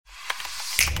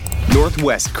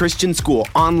Northwest Christian School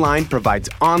Online provides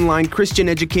online Christian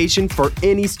education for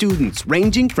any students,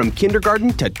 ranging from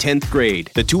kindergarten to 10th grade.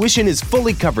 The tuition is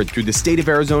fully covered through the state of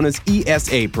Arizona's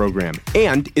ESA program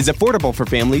and is affordable for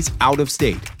families out of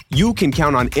state. You can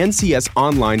count on NCS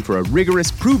Online for a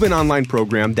rigorous, proven online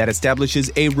program that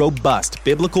establishes a robust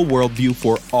biblical worldview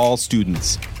for all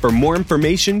students. For more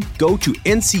information, go to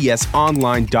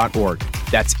ncsonline.org.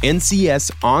 That's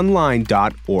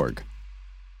ncsonline.org.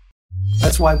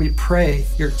 That's why we pray,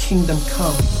 your kingdom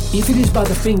come. If it is by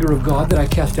the finger of God that I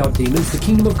cast out demons, the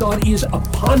kingdom of God is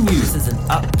upon you. This is an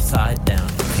upside down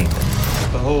kingdom.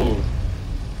 Behold,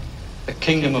 the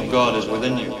kingdom of God is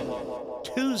within you.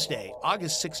 Tuesday,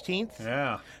 August 16th.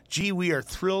 Yeah. Gee, we are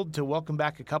thrilled to welcome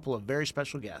back a couple of very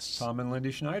special guests. Tom and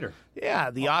Lindy Schneider.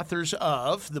 Yeah, the authors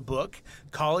of the book,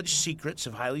 College Secrets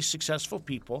of Highly Successful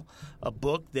People, a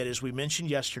book that, as we mentioned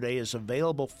yesterday, is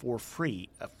available for free.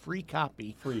 A free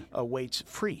copy awaits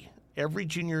free. Every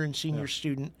junior and senior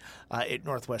student at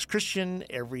Northwest Christian,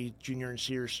 every junior and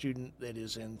senior student that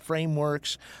is in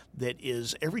Frameworks, that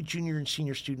is every junior and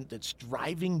senior student that's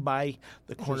driving by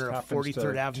the corner of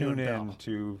 43rd Avenue. Tune in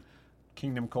to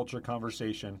Kingdom Culture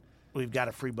Conversation. We've got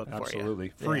a free book for you.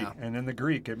 Absolutely. Free. Yeah. And in the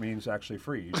Greek, it means actually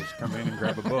free. You just come in and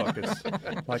grab a book. It's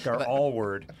like our all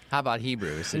word. How about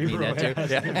Hebrew? Does it mean that too?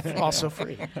 Yeah. Also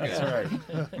free. That's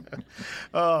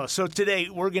right. So today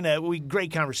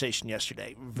great conversation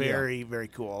yesterday. Very, very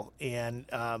cool. And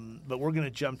but we're going to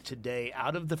jump today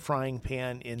out of the frying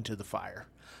pan into the fire,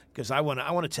 because I want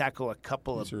to tackle a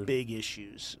couple of big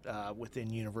issues within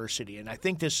university. And I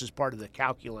think this is part of the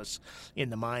calculus in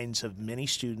the minds of many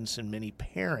students and many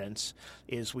parents,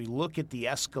 is we look at the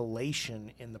escalation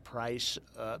in the price,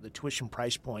 the tuition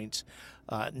price points,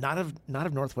 not of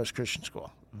Northwest Christian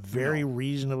School. Very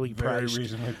reasonably priced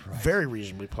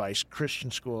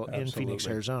Christian school in Phoenix,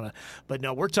 Arizona. But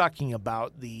no, we're talking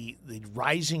about the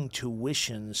rising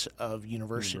tuitions of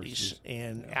universities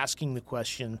and asking the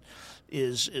question,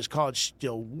 is college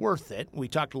still worth it? We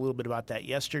talked a little bit about that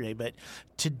yesterday, but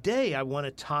today I want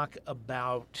to talk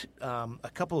about a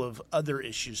couple of other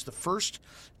issues. The first,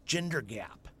 gender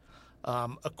gap.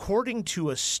 According to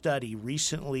a study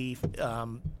recently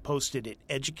posted at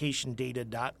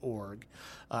educationdata.org,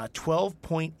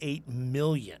 12.8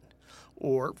 million,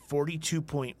 or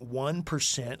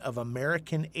 42.1% of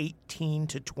American 18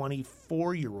 to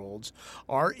 24-year-olds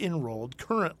are enrolled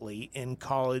currently in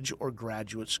college or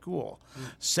graduate school.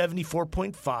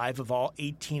 74.5% of all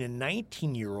 18 and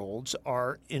 19-year-olds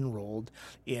are enrolled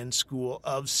in school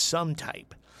of some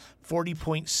type.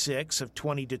 40.6% of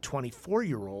 20 to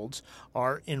 24-year-olds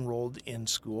are enrolled in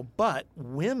school, but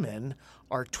women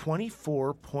are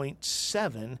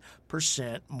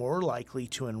 24.7% more likely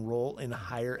to enroll in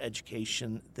higher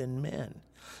education than men.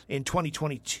 In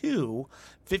 2022,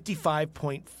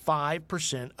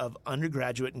 55.5% of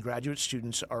undergraduate and graduate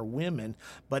students are women,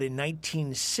 but in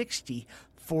 1960,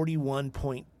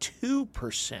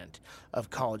 41.2% of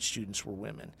college students were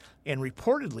women. And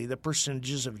reportedly, the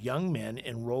percentages of young men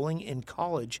enrolling in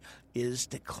college is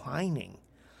declining.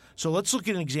 So let's look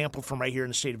at an example from right here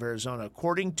in the state of Arizona.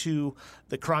 According to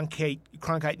the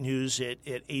Cronkite News at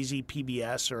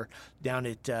AZPBS, or down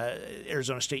at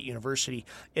Arizona State University,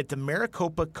 at the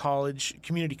Maricopa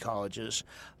community colleges,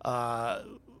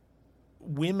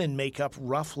 women make up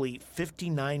roughly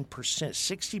 59%,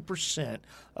 60%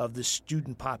 of the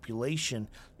student population,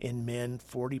 and men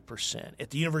 40%. At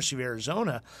the University of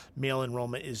Arizona, male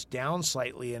enrollment is down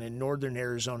slightly, and in Northern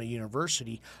Arizona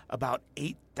University, about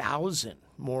 8,000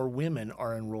 more women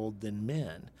are enrolled than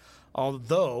men.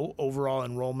 Although overall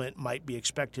enrollment might be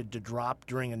expected to drop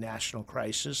during a national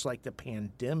crisis like the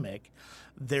pandemic,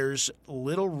 there's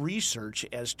little research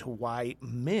as to why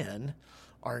men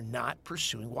are not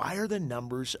pursuing. Why are the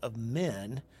numbers of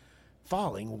men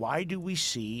falling? Why do we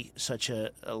see such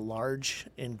a large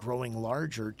and growing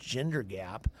larger gender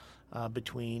gap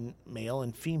between male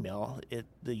and female at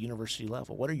the university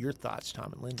level? What are your thoughts,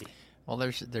 Tom and Lindy? Well,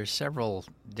 there's several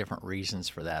different reasons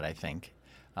for that, I think.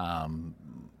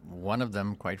 One of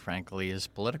them, quite frankly, is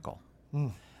political.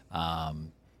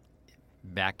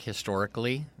 Back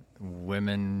historically,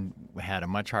 women had a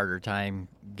much harder time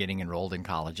getting enrolled in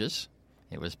colleges.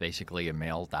 It was basically a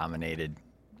male-dominated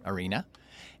arena.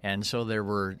 And so there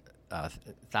were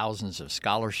thousands of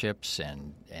scholarships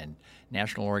and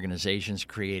national organizations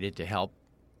created to help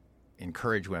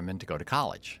encourage women to go to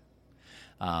college.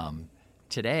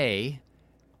 Today,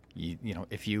 you know,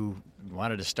 if you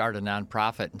wanted to start a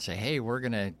nonprofit and say, hey, we're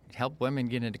going to help women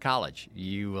get into college,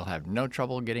 you will have no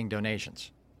trouble getting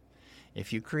donations.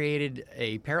 If you created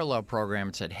a parallel program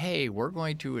and said, hey, we're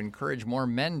going to encourage more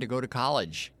men to go to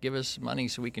college, give us money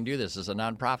so we can do this as a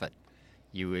nonprofit,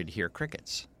 you would hear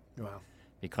crickets. Wow.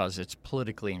 Because it's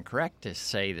politically incorrect to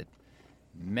say that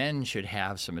men should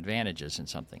have some advantages in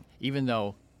something, even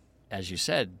though, as you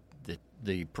said,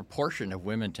 the proportion of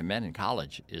women to men in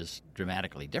college is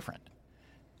dramatically different,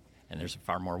 and there's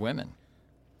far more women.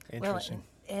 Interesting.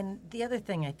 Well, and the other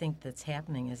thing I think that's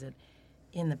happening is that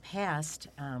in the past,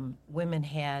 women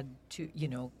had to,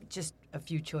 just a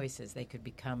few choices. They could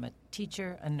become a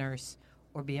teacher, a nurse,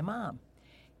 or be a mom.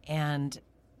 And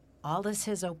all this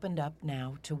has opened up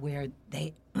now to where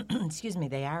they,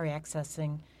 they are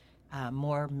accessing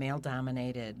more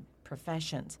male-dominated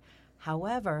professions.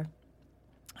 However,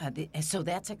 so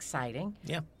that's exciting.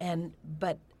 Yeah.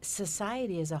 But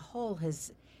society as a whole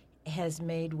has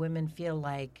made women feel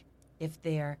like if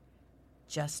they're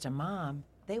just a mom,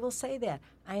 they will say that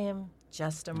I am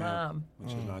just a mom,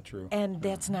 which is not true. and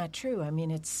that's not true. I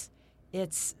mean, it's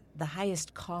the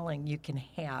highest calling you can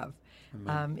have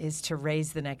is to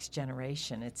raise the next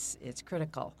generation. It's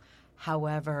critical.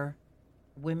 However,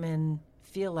 women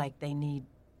feel like they need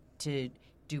to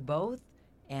do both,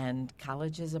 and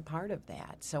college is a part of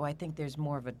that. So I think there's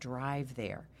more of a drive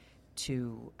there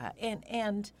to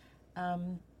and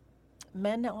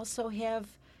men also have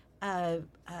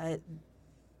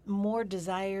more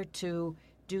desire to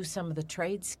do some of the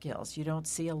trade skills. You don't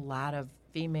see a lot of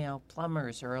female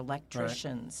plumbers or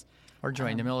electricians. Or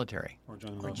join the military. Or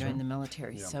join the Or military. join the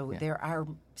military. Yeah. So there are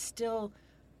still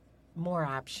more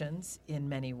options in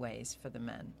many ways for the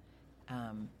men.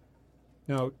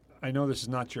 Now, I know this is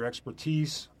not your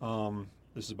expertise.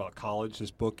 This is about college.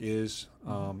 This book is.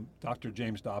 Dr.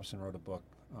 James Dobson wrote a book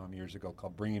years ago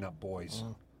called Bringing Up Boys.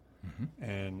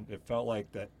 And it felt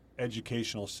like that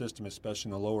educational system, especially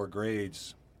in the lower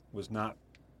grades, was not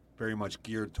very much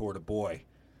geared toward a boy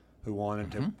who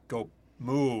wanted to go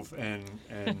move and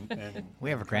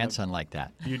We have a grandson like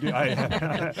that. You do.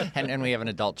 And we have an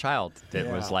adult child that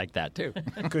Yeah. was like that, too.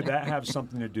 Could that have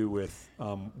something to do with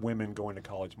women going to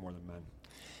college more than men?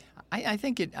 I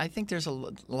think there's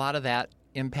a lot of that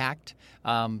impact.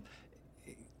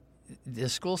 The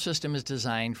school system is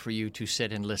designed for you to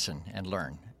sit and listen and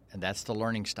learn, and that's the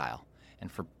learning style.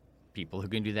 And for people who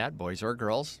can do that, boys or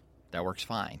girls, that works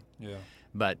fine. Yeah.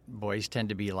 But boys tend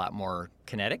to be a lot more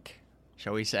kinetic,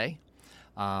 shall we say,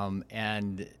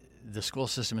 and the school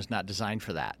system is not designed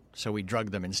for that. So we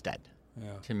drug them instead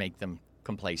to make them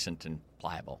complacent and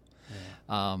pliable.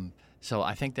 Yeah. So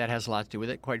I think that has a lot to do with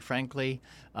it. Quite frankly,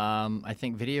 I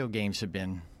think video games have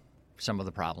been some of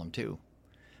the problem too,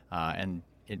 and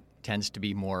it tends to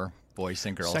be more boys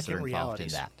than girls Second that are involved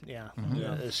realities. in that. Yeah.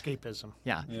 Yeah. Escapism.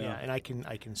 Yeah. Yeah, and I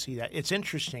can see that. It's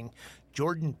interesting.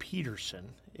 Jordan Peterson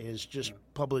has just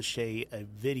published a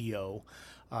video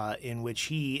in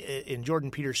which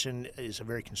Jordan Peterson is a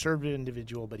very conservative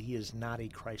individual, but he is not a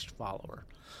Christ follower,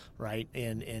 right?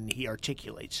 And he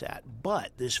articulates that.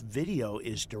 But this video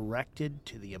is directed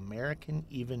to the American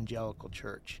Evangelical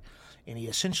Church, and he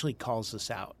essentially calls this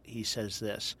out. He says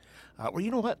this, well,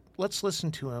 you know what? Let's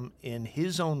listen to him in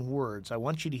his own words. I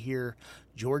want you to hear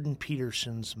Jordan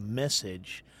Peterson's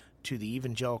message to the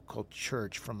Evangelical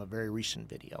Church from a very recent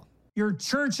video. Your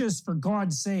churches, for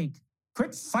God's sake,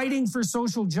 quit fighting for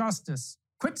social justice.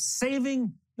 Quit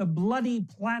saving the bloody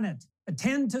planet.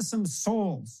 Attend to some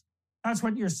souls. That's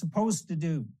what you're supposed to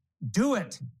do. Do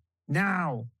it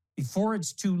now, before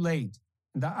it's too late.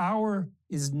 The hour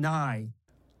is nigh.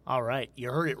 All right,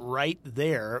 you heard it right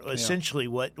there. Essentially,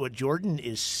 what Jordan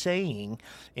is saying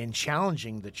and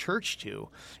challenging the church to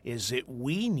is that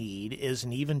we need, as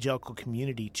an evangelical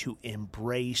community, to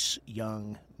embrace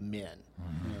young men.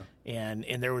 And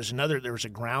there was a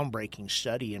groundbreaking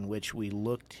study in which we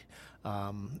looked.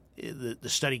 The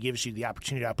study gives you the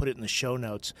opportunity, I put it in the show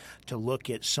notes, to look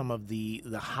at some of the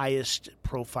highest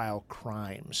profile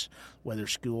crimes, whether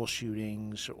school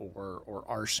shootings or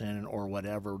arson or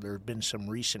whatever. There have been some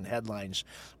recent headlines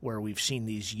where we've seen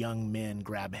these young men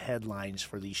grab headlines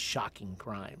for these shocking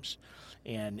crimes.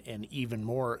 And even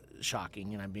more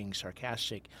shocking, and I'm being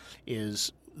sarcastic,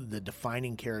 is the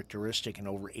defining characteristic in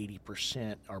over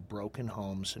 80% are broken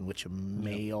homes in which a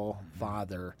male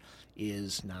father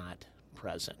is not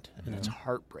present. And it's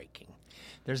heartbreaking.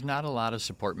 There's not a lot of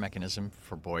support mechanism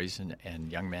for boys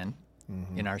and young men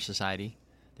in our society.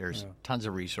 There's tons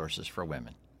of resources for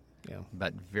women,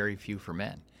 but very few for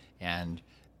men. And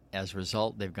as a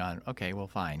result, they've gone, okay, well,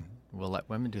 fine. We'll let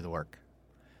women do the work.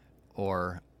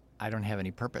 Or I don't have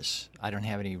any purpose. I don't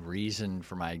have any reason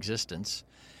for my existence.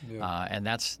 And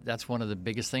that's one of the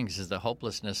biggest things is the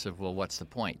hopelessness of, well, what's the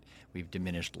point? We've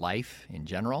diminished life in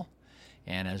general.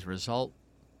 And as a result,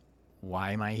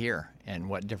 why am I here? And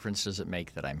what difference does it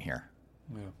make that I'm here?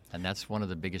 And that's one of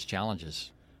the biggest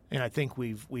challenges. And I think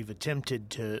we've attempted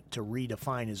to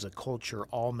redefine as a culture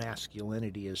all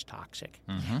masculinity is toxic,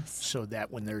 so that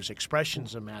when there's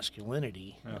expressions of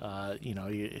masculinity,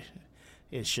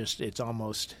 it's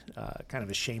almost kind of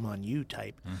a shame on you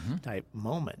type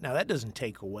moment. Now that doesn't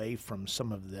take away from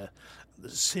some of the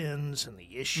sins and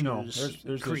the issues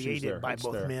there's created issues by It's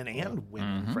both there. men and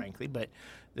women, frankly, but.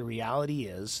 The reality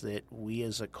is that we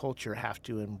as a culture have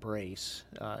to embrace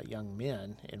young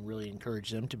men and really encourage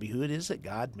them to be who it is that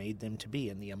God made them to be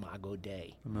in the Imago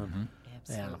Dei. Absolutely.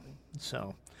 Yeah.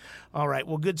 So, all right.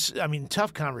 Well, good. I mean,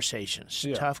 tough conversations.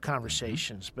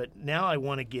 But now I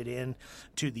want to get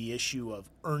into the issue of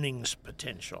earnings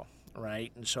potential.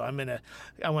 Right, and so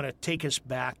I want to take us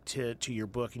back to your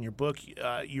book. In your book,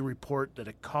 you report that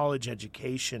a college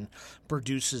education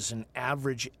produces an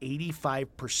average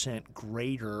 85%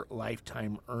 greater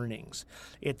lifetime earnings.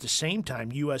 At the same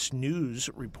time, U.S. News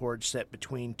reports that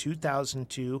between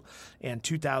 2002 and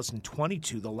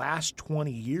 2022, the last 20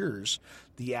 years,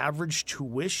 the average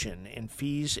tuition and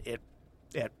fees at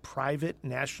private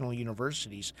national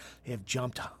universities have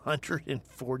jumped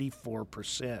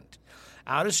 144%.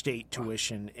 Out-of-state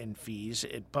tuition and fees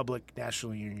at public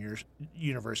national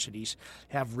universities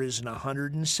have risen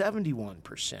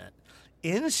 171%.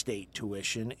 In-state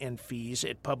tuition and fees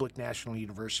at public national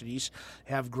universities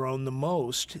have grown the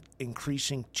most,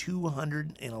 increasing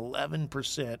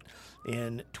 211%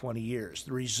 in 20 years.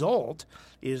 The result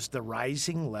is the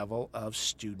rising level of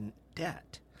student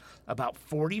debt. About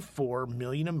 44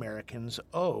 million Americans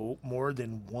owe more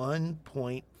than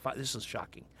 1.5, this is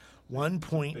shocking,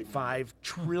 1.5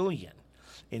 trillion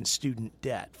in student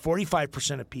debt.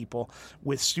 45% of people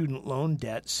with student loan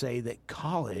debt say that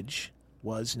college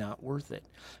was not worth it.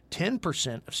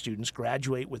 10% of students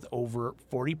graduate with over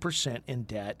 40% in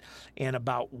debt, and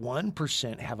about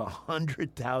 1% have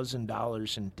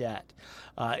 $100,000 in debt.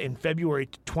 In February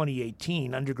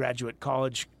 2018, undergraduate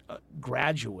college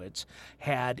graduates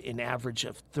had an average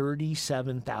of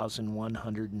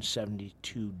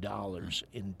 $37,172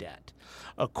 in debt.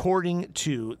 According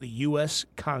to the U.S.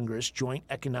 Congress Joint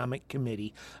Economic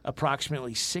Committee,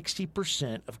 approximately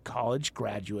 60% of college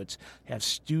graduates have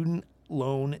student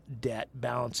loan debt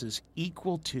balances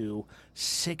equal to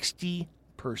 60%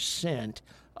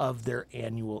 of their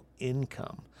annual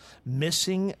income.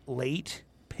 Missing late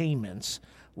payments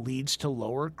leads to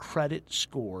lower credit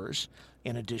scores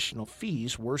and additional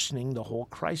fees, worsening the whole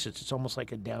crisis. It's almost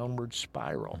like a downward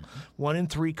spiral. 1 in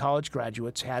 3 college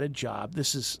graduates had a job.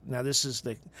 This is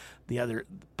the other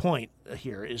point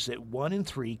here, is that 1 in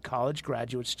 3 college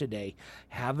graduates today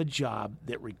have a job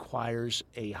that requires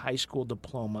a high school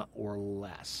diploma or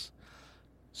less.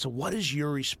 So what is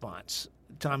your response,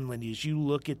 Tom and Lindy, as you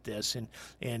look at this, and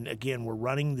again, we're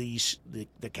running the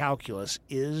calculus,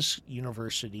 is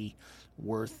university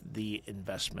worth the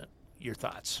investment? Your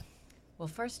thoughts? Well,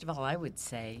 first of all, I would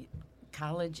say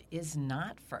college is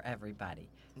not for everybody.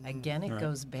 Again, it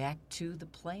goes back to the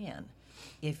plan.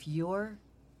 If your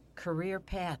career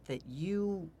path that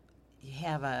you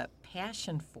have a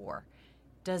passion for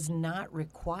does not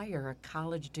require a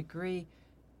college degree,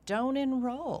 don't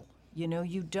enroll.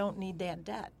 You don't need that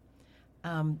debt.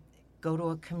 Go to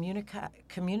a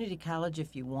community college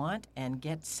if you want and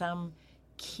get some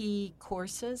key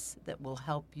courses that will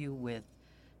help you with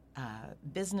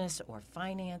business or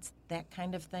finance, that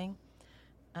kind of thing.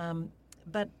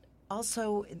 But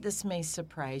also, this may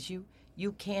surprise you,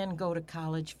 you can go to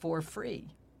college for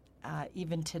free,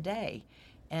 even today.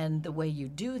 And the way you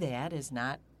do that is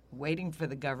not waiting for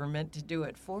the government to do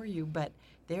it for you, but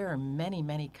there are many,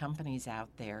 many companies out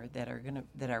there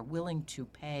that are willing to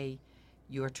pay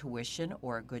your tuition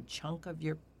or a good chunk of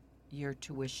your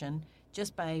tuition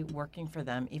just by working for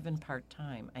them, even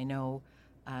part-time. I know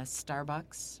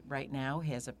Starbucks right now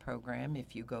has a program.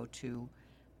 If you go to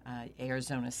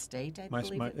Arizona State, I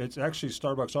believe it's actually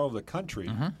Starbucks all over the country.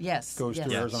 Yes, goes to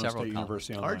Arizona several State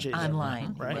University online. RJ's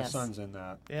online, right? My yes. son's in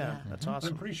that. Yeah, that's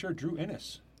awesome. I'm pretty sure Drew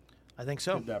Innes I think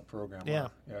so. did that program. Yeah.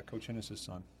 Coach Innes'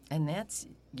 son. And that's,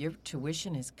 your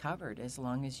tuition is covered as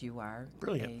long as you are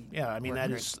Brilliant. a Yeah, I mean, that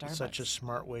worker is at Starbucks. such a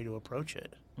smart way to approach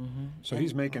it. So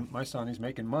he's making he's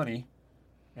making money,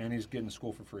 and he's getting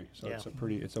school for free. So Yeah.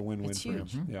 it's a win-win It's for him.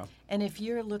 huge. Yeah. And if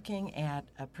you're looking at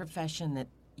a profession that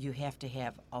you have to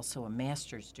have also a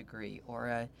master's degree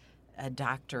or a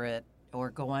doctorate or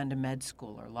go on to med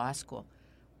school or law school,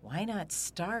 why not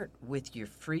start with your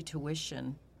free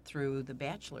tuition through the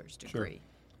bachelor's degree?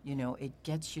 It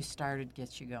gets you started,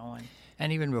 gets you going.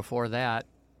 And even before that,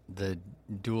 the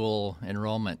dual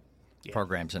enrollment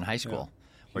programs in high school,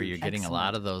 where you're getting a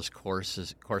lot of those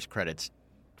course credits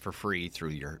for free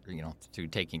through through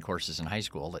taking courses in high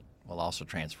school that will also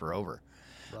transfer over.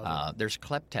 There's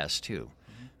CLEP tests, too,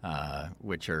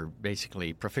 which are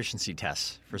basically proficiency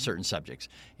tests for certain subjects.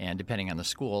 And depending on the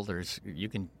school, you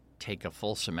can take a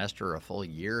full semester or a full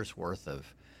year's worth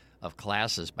of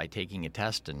classes by taking a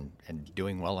test and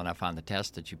doing well enough on the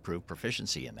test that you prove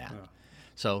proficiency in that. Yeah.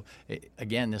 So,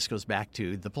 again, this goes back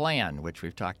to the plan, which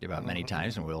we've talked about many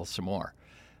times, and we'll some more.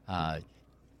 I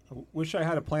wish I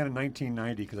had a plan in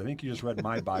 1990, because I think you just read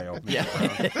my bio.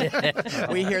 Yeah.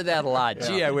 We hear that a lot. Yeah.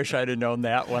 Gee, I wish I'd have known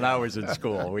that when I was in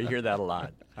school. We hear that a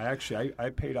lot. I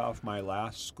paid off my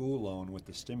last school loan with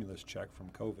the stimulus check from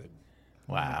COVID.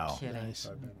 Wow. Nice.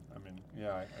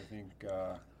 I think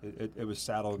it was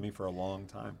saddled with me for a long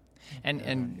time.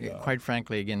 And quite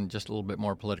frankly, again, just a little bit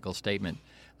more political statement.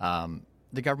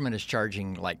 The government is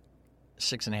charging like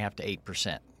 6.5% to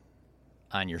 8%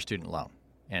 on your student loan,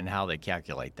 and how they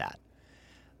calculate that.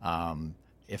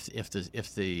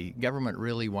 If the government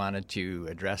really wanted to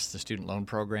address the student loan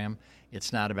program,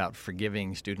 it's not about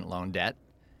forgiving student loan debt,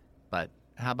 but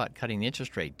how about cutting the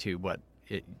interest rate to what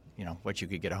you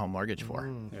could get a home mortgage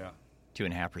for?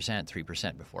 2.5%,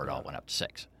 3% before it all went up to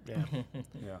 6%. Yeah.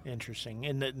 Interesting.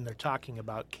 And they're talking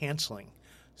about canceling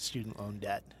student loan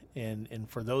debt. And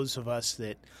for those of us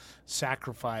that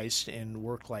sacrificed and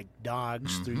work like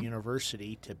dogs through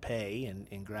university to pay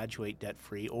and graduate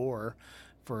debt-free, or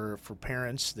for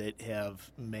parents that have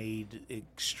made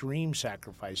extreme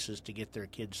sacrifices to get their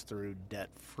kids through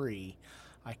debt-free,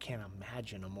 I can't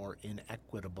imagine a more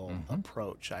inequitable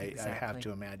approach. I have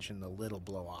to imagine the little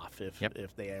blow-off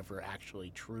if they ever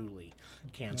actually truly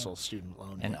cancel student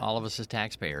loan debt. And all of us as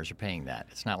taxpayers are paying that.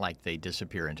 It's not like they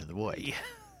disappear into the void. Yeah.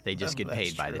 They just get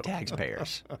paid by the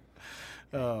taxpayers.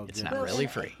 It's not really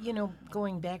free.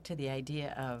 Going back to the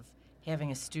idea of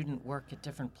having a student work at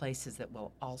different places that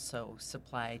will also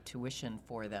supply tuition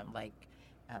for them,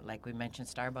 like we mentioned,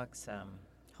 Starbucks,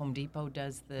 Home Depot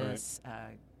does this,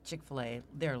 Chick-fil-A.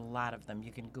 There are a lot of them.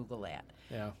 You can Google that.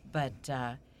 Yeah.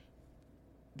 But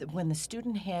when the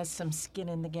student has some skin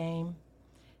in the game,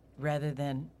 rather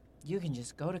than you can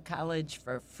just go to college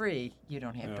for free. You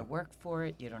don't have to work for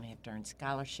it. You don't have to earn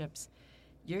scholarships.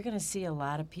 You're going to see a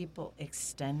lot of people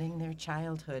extending their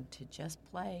childhood to just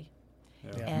play.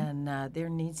 Yeah. And there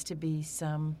needs to be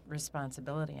some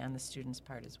responsibility on the student's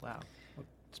part as well.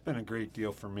 It's been a great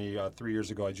deal for me. 3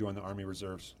 years ago, I joined the Army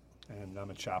Reserves, and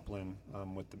I'm a chaplain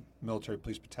with the Military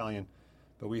Police Battalion.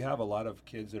 But we have a lot of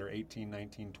kids that are 18,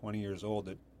 19, 20 years old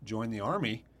that join the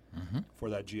Army for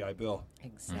that GI Bill.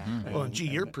 Exactly. Well,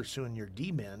 you're pursuing your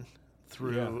D-Min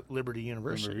through Liberty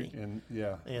University. And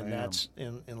that's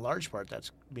in large part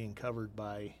that's being covered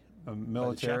by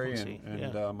military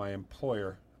and my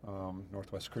employer,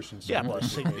 Northwest Christian. True. But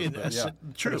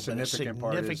a significant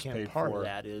part of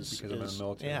that is because I'm in the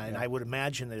military. And I would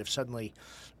imagine that if suddenly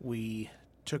we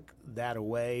took that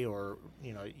away, or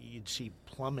you'd see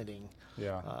plummeting.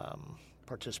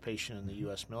 Participation in the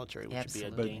U.S. military, which would be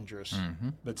a dangerous.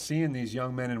 But seeing these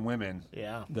young men and women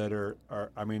that are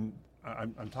I'm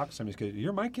talking to some of these kids.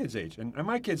 You're my kids' age, and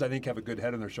my kids I think have a good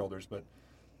head on their shoulders, but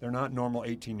they're not normal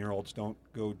 18-year-olds. Don't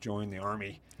go join the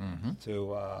Army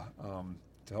to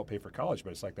help pay for college.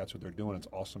 But it's like that's what they're doing. It's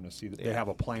awesome to see that they have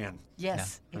a plan.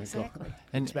 Yes, exactly.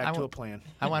 And it's back to a plan.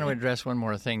 I want to address one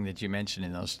more thing that you mentioned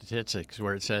in those statistics,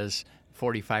 where it says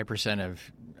 45%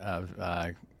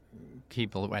 of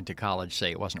people that went to college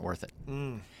say it wasn't worth it.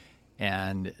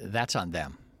 And that's on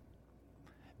them,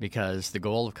 because the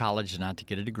goal of college is not to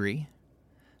get a degree.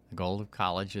 The goal of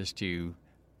college is to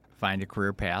find a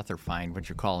career path or find what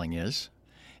your calling is.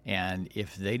 And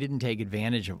if they didn't take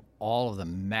advantage of all of the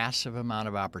massive amount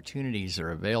of opportunities that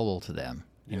are available to them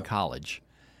in college,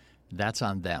 that's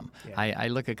on them. I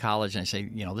look at college and I say,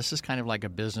 this is kind of like a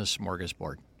business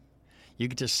smorgasbord. You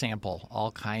get to sample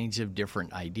all kinds of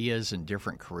different ideas and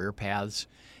different career paths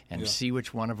and see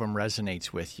which one of them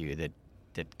resonates with you,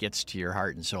 that gets to your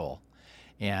heart and soul.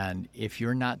 And if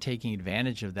you're not taking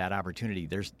advantage of that opportunity,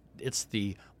 it's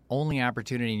the only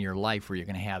opportunity in your life where you're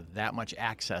going to have that much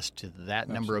access to that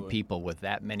number of people with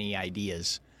that many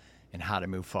ideas and how to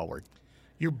move forward.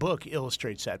 Your book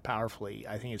illustrates that powerfully.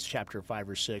 I think it's chapter 5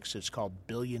 or 6. It's called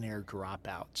Billionaire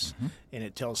Dropouts, and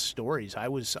it tells stories. I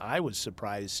was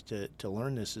surprised to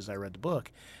learn this as I read the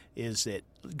book, is that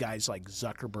guys like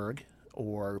Zuckerberg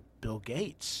or Bill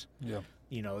Gates,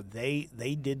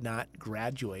 they did not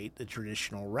graduate the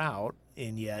traditional route,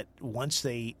 and yet once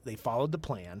they followed the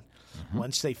plan,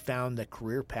 once they found the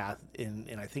career path,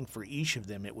 and I think for each of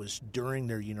them it was during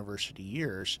their university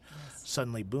years,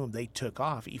 suddenly, boom, they took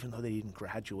off, even though they didn't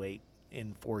graduate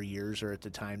in 4 years or at the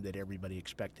time that everybody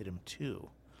expected them to.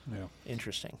 Yeah.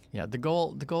 Interesting. Yeah, the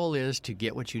goal is to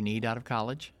get what you need out of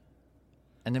college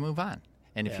and then move on.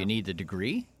 And if you need the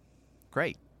degree,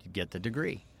 great, you get the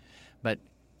degree. But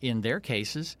in their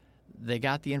cases, they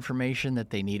got the information that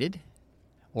they needed,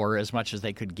 or as much as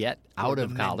they could get out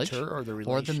of college, or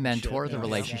the mentor, the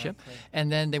relationship. Exactly.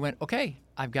 And then they went, okay,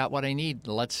 I've got what I need.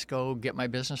 Let's go get my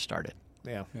business started.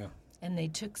 Yeah. And they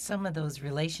took some of those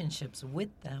relationships with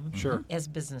them as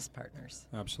business partners.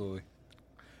 Absolutely.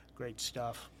 Great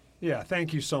stuff. Yeah,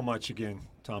 thank you so much again,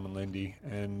 Tom and Lindy.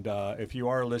 And if you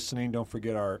are listening, don't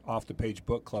forget our Off the Page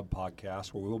Book Club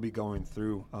podcast, where we'll be going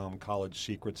through college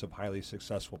secrets of highly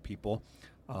successful people.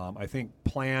 I think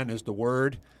plan is the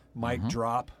word. Mic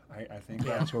drop. I think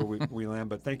that's where we land.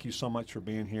 But thank you so much for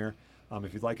being here.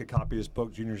 If you'd like a copy of this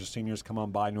book, juniors or seniors, come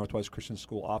on by Northwest Christian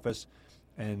School office.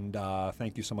 And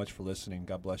thank you so much for listening.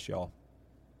 God bless you all.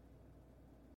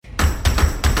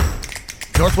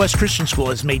 Northwest Christian School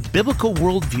has made Biblical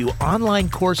Worldview online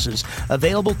courses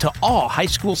available to all high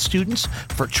school students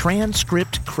for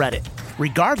transcript credit,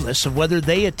 regardless of whether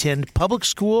they attend public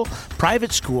school,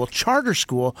 private school, charter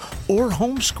school, or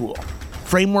homeschool.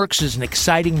 Frameworks is an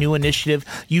exciting new initiative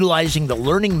utilizing the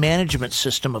learning management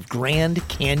system of Grand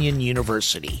Canyon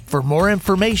University. For more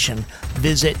information,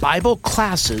 visit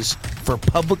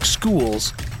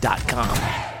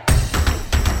BibleClassesForPublicSchools.com.